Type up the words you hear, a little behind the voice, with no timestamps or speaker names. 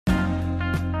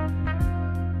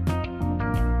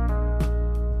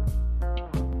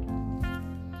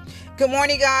Good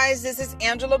morning, guys. This is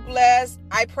Angela Bless.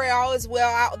 I pray all is well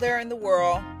out there in the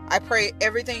world. I pray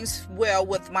everything's well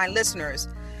with my listeners.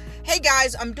 Hey,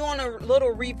 guys, I'm doing a little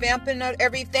revamping of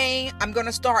everything. I'm going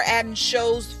to start adding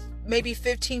shows, maybe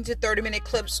 15 to 30-minute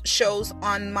clips shows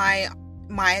on my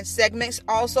segments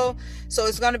also. So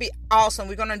it's going to be awesome.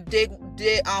 We're going to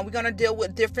deal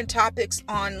with different topics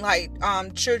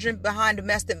on children behind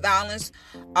domestic violence,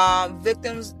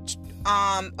 victims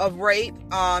of rape,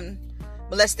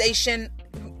 molestation,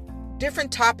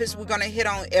 different topics we're going to hit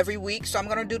on every week. So I'm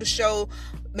going to do the show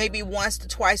maybe once to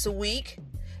twice a week.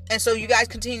 And so you guys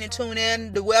continue to tune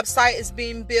in. The website is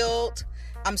being built.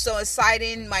 I'm so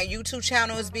excited. My YouTube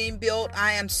channel is being built.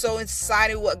 I am so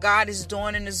excited what God is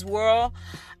doing in this world.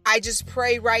 I just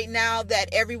pray right now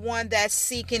that everyone that's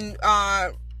seeking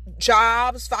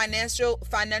jobs,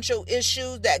 financial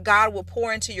issues, that God will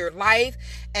pour into your life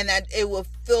and that it will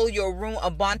fill your room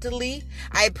abundantly.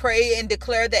 I pray and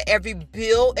declare that every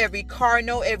bill, every car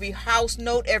note, every house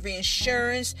note, every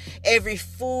insurance, every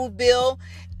food bill,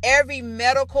 every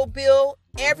medical bill,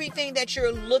 everything that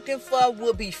you're looking for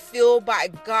will be filled by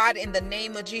God in the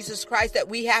name of Jesus Christ, that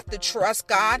we have to trust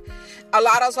God. A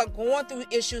lot of us are going through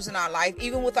issues in our life,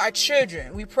 even with our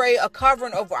children. We pray a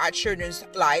covering over our children's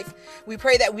life. We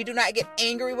pray that we do not get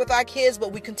angry with our kids,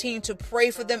 but we continue to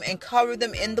pray for them and cover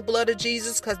them in the blood of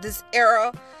Jesus, because this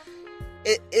era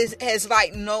has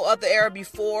like no other era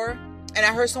before. And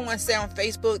I heard someone say on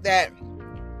Facebook that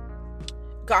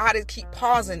God is keep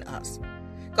pausing us.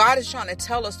 God is trying to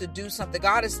tell us to do something.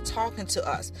 God is talking to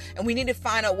us. And we need to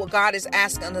find out what God is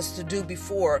asking us to do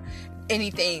before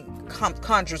anything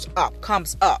comes up.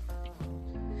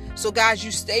 So guys,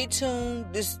 you stay tuned.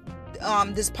 This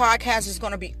podcast is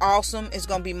going to be awesome. It's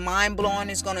going to be mind-blowing.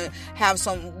 It's going to have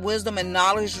some wisdom and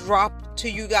knowledge drop to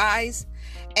you guys.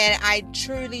 And I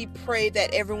truly pray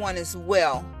that everyone is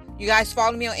well. You guys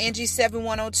follow me on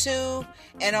Angie7102,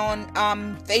 and on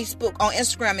Facebook, on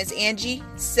Instagram it's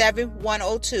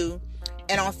Angie7102,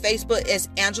 and on Facebook it's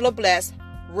Angela Bless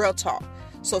Real Talk.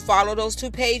 So follow those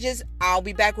two pages. I'll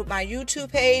be back with my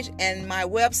YouTube page and my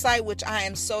website, which I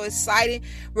am so excited.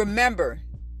 Remember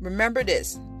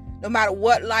this: no matter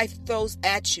what life throws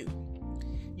at you,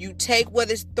 you take what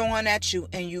is thrown at you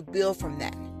and you build from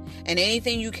that. And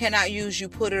anything you cannot use, you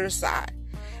put it aside.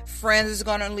 Friends is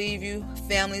going to leave you.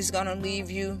 Family is going to leave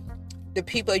you. The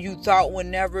people you thought would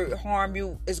never harm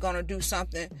you is going to do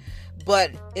something.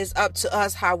 But it's up to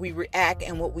us how we react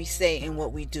and what we say and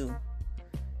what we do.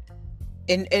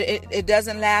 And it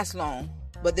doesn't last long.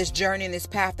 But this journey and this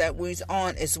path that we're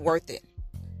on is worth it.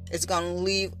 It's going to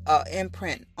leave an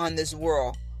imprint on this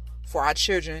world for our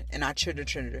children and our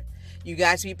children. You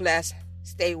guys be blessed.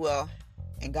 Stay well.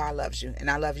 And God loves you. And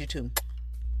I love you too.